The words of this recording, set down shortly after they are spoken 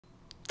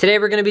Today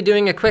we're going to be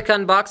doing a quick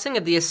unboxing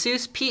of the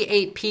ASUS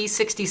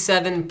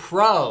P8P67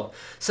 Pro.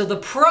 So the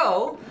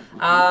Pro,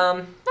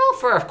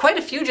 for quite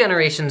a few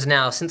generations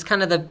now, since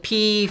kind of the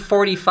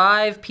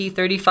P45,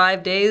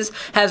 P35 days,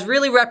 has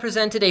really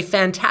represented a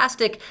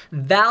fantastic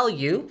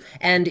value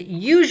and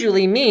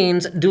usually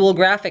means dual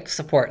graphics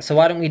support. So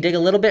why don't we dig a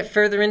little bit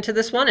further into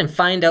this one and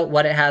find out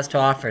what it has to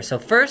offer. So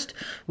first,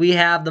 we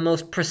have the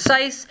most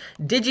precise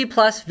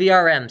DigiPlus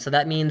VRM. So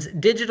that means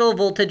digital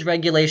voltage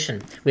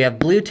regulation. We have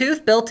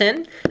Bluetooth built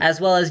in,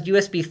 as well as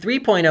USB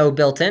 3.0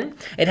 built in.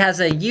 It has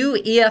a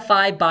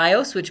UEFI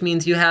BIOS, which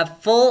means you have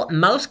full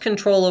mouse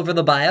control over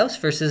the BIOS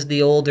versus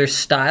the older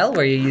style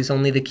where you use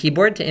only the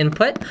keyboard to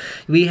input.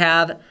 We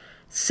have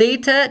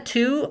SATA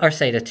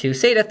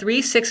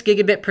 3 6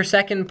 gigabit per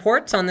second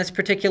ports on this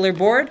particular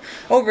board.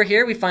 Over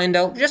here we find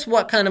out just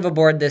what kind of a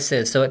board this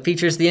is. So it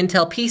features the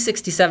Intel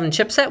P67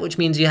 chipset, which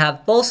means you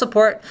have full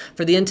support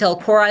for the Intel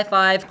Core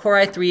i5, Core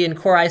i3, and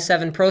Core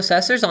i7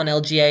 processors on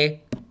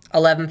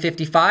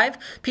LGA1155.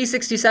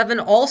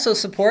 P67 also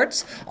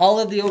supports all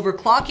of the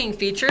overclocking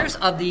features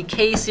of the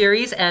K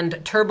series and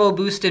turbo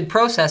boosted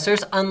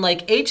processors,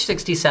 unlike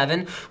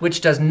H67,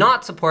 which does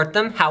not support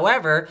them.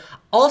 However,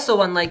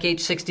 also unlike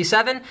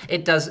H67,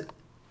 it does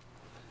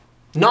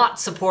not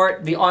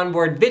support the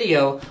onboard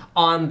video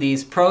on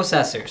these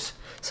processors.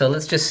 So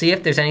let's just see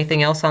if there's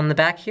anything else on the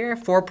back here.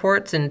 4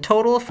 ports in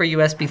total for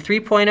USB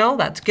 3.0,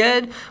 that's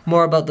good.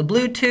 More about the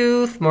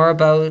Bluetooth, more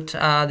about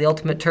the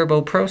Ultimate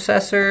Turbo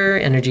processor,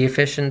 energy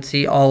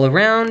efficiency all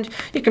around.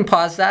 You can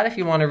pause that if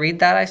you want to read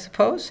that, I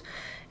suppose.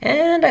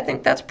 And I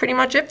think that's pretty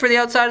much it for the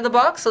outside of the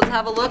box. Let's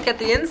have a look at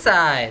the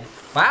inside.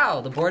 Wow,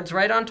 the board's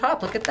right on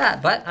top, look at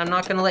that. But I'm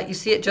not gonna let you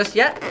see it just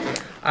yet.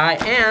 I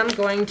am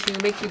going to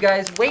make you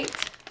guys wait,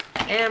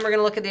 and we're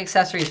gonna look at the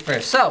accessories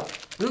first. So,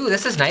 ooh,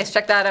 this is nice,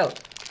 check that out.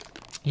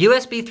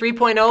 USB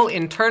 3.0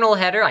 internal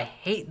header, I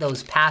hate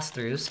those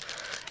pass-throughs.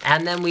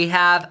 And then we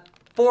have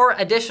 4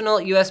 additional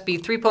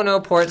USB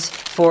 3.0 ports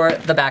for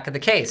the back of the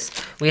case.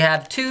 We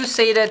have 2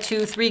 SATA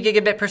 2 3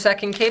 gigabit per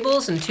second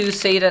cables and 2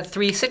 SATA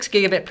 3 6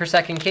 gigabit per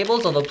second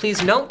cables, although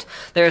please note,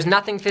 there's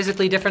nothing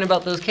physically different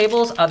about those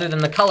cables other than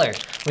the color.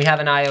 We have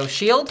an I/O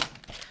shield,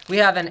 we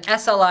have an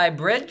SLI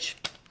bridge,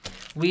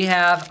 we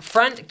have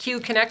front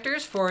Q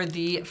connectors for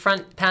the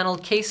front panel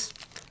case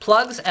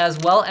plugs, as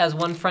well as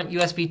one front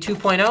USB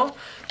 2.0.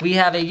 We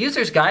have a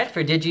user's guide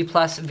for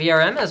DigiPlus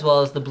VRM, as well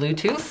as the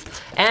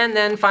Bluetooth. And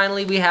then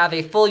finally, we have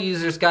a full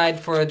user's guide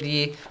for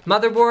the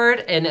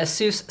motherboard, an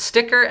ASUS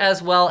sticker,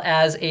 as well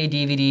as a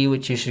DVD,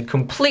 which you should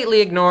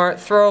completely ignore,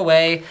 throw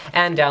away,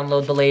 and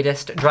download the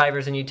latest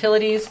drivers and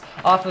utilities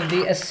off of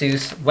the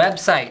ASUS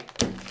website.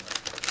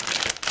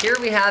 Here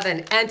we have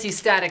an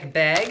anti-static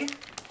bag,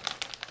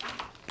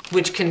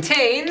 which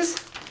contains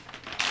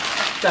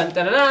dun,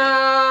 dun, dun,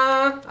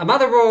 dun, a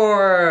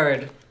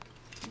motherboard.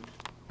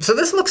 So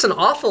this looks an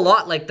awful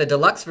lot like the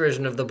deluxe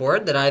version of the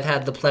board that I've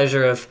had the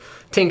pleasure of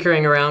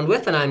tinkering around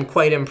with and I'm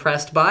quite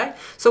impressed by.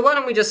 So why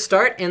don't we just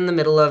start in the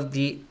middle of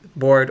the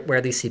board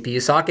where the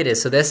CPU socket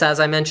is. So this, as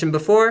I mentioned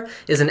before,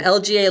 is an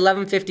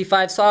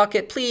LGA1155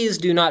 socket. Please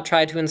do not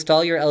try to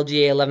install your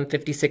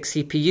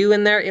LGA1156 CPU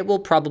in there. It will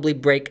probably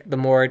break the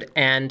board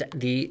and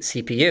the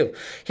CPU.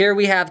 Here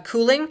we have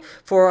cooling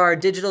for our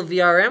digital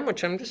VRM,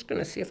 which I'm just going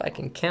to see if I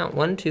can count.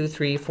 1, 2,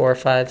 3, 4,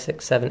 5,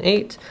 6, 7,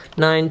 8,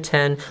 9,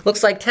 10.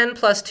 Looks like 10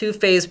 plus 2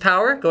 phase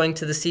power going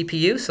to the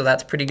CPU, so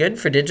that's pretty good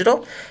for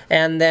digital.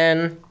 And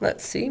then,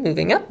 let's see,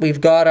 moving up, we've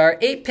got our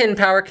 8-pin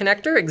power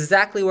connector,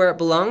 exactly where it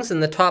belongs in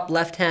the top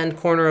left-hand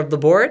corner of the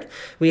board.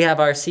 We have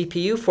our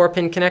CPU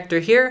 4-pin connector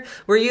here.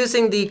 We're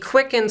using the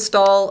quick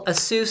install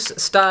ASUS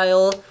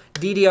style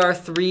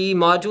DDR3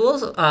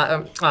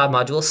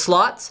 module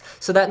slots.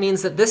 So that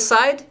means that this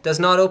side does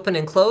not open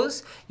and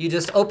close. You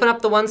just open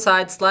up the one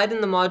side, slide in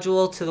the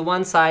module to the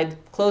one side,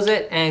 close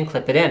it, and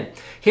clip it in.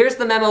 Here's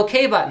the Memo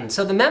K button.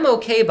 So the Memo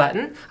K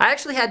button, I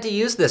actually had to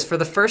use this for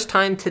the first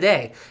time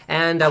today.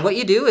 And what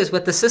you do is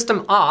with the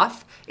system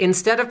off,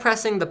 instead of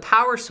pressing the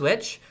power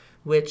switch,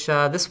 which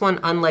this one,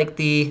 unlike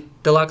the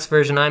deluxe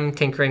version I'm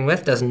tinkering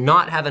with, does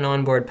not have an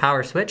onboard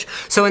power switch.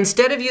 So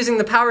instead of using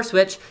the power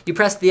switch, you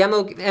press the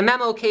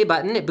MMOK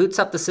button. It boots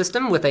up the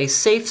system with a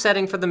safe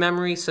setting for the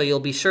memory, so you'll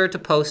be sure to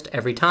post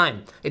every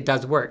time. It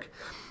does work.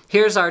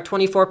 Here's our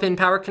 24-pin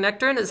power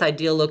connector in its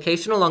ideal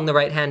location along the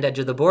right-hand edge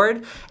of the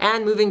board.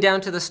 And moving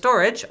down to the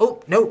storage,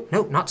 oh, no,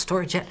 not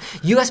storage yet.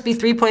 USB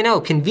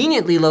 3.0,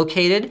 conveniently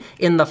located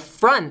in the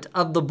front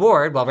of the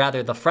board, well,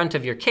 rather the front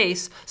of your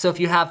case. So if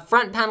you have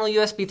front panel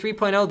USB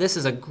 3.0, this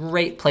is a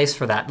great place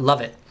for that.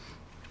 Love it.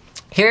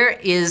 Here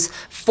is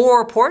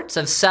 4 ports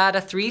of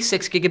SATA 3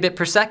 6 gigabit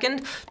per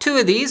second. 2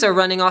 of these are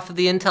running off of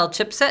the Intel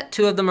chipset.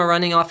 2 of them are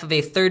running off of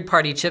a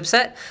third-party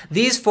chipset.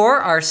 These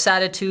 4 are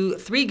SATA 2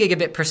 3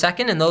 gigabit per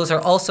second, and those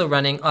are also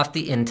running off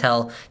the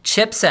Intel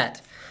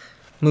chipset.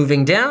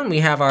 Moving down, we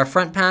have our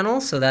front panel,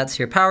 so that's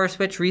your power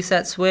switch,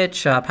 reset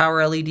switch,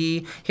 power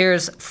LED.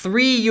 Here's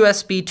 3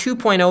 USB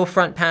 2.0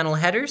 front panel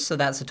headers, so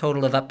that's a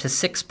total of up to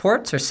 6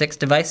 ports or 6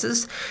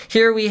 devices.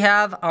 Here we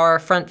have our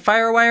front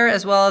FireWire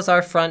as well as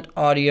our front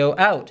audio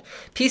out.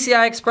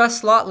 PCI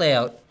Express slot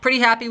layout. pretty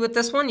happy with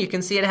this one. You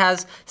can see it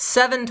has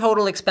 7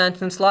 total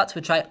expansion slots,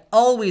 which I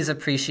always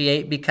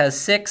appreciate because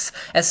 6,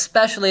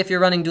 especially if you're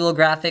running dual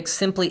graphics,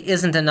 simply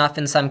isn't enough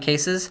in some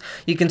cases.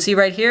 You can see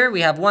right here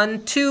we have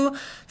 1, 2,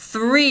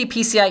 3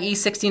 PCIe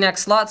 16X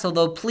slots,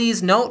 although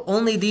please note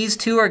only these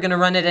 2 are going to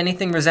run at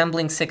anything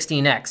resembling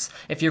 16X.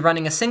 If you're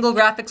running a single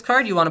graphics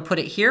card, you want to put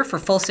it here for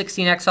full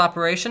 16X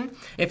operation.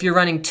 If you're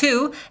running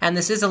 2, and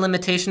this is a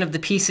limitation of the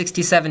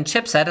P67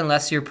 chipset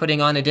unless you're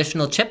putting on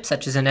additional chips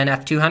such as an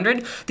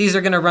NF200, these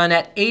are going to run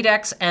at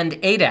 8X and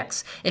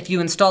 8X. If you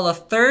install a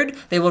third,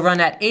 they will run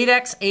at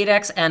 8X,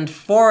 8X, and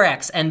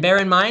 4X. And bear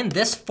in mind,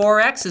 this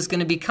 4X is going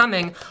to be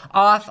coming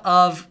off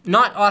of,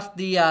 not off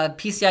the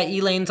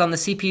PCIe lanes on the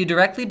CPU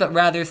directly, but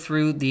rather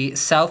through the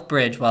south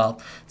bridge.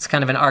 Well, it's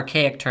kind of an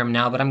archaic term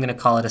now, but I'm going to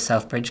call it a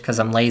south bridge because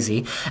I'm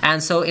lazy.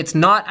 And so it's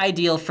not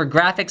ideal for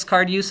graphics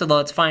card use, although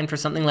it's fine for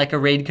something like a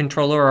RAID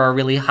controller or a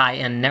really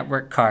high-end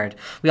network card.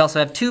 We also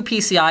have 2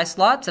 PCI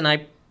slots, and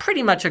I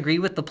pretty much agree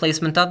with the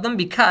placement of them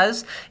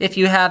because if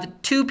you have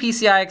 2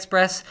 PCI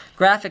Express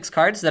graphics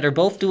cards that are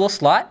both dual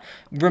slot,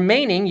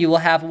 remaining you will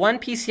have 1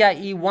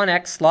 PCIe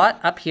 1X slot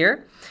up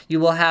here,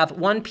 you will have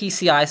 1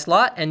 PCI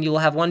slot, and you will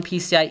have 1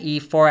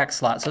 PCIe 4X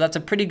slot. So that's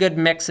a pretty good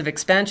mix of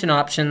expansion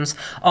options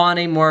on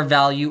a more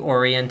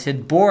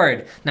value-oriented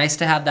board. Nice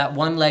to have that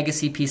 1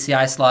 legacy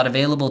PCI slot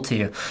available to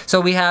you.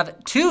 So we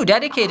have 2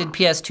 dedicated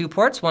PS2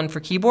 ports, 1 for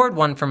keyboard,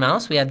 1 for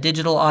mouse. We have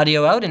digital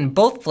audio out in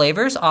both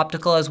flavors,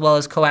 optical as well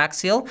as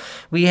coaxial.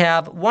 We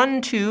have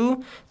 1,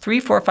 2, 3,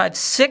 4, 5,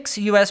 6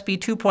 USB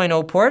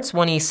 2.0 ports,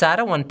 1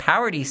 eSATA, 1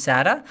 powered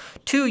eSATA,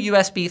 2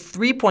 USB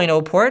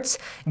 3.0 ports,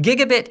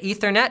 gigabit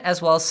Ethernet,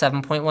 as well as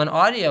 7.1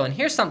 audio. And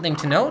here's something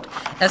to note.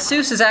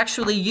 ASUS is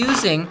actually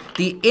using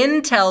the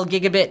Intel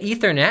gigabit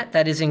Ethernet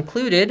that is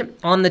included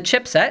on the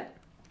chipset.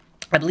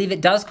 I believe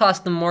it does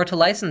cost them more to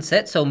license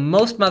it, so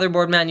most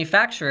motherboard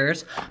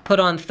manufacturers put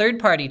on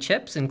third-party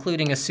chips,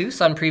 including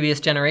ASUS on previous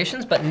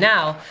generations, but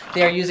now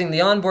they are using the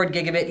onboard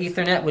gigabit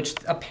Ethernet, which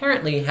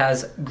apparently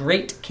has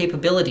great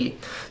capability.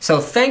 So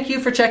thank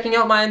you for checking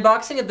out my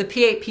unboxing of the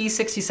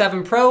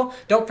P8P67 Pro.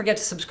 Don't forget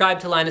to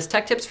subscribe to Linus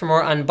Tech Tips for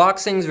more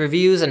unboxings,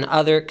 reviews, and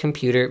other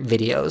computer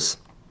videos.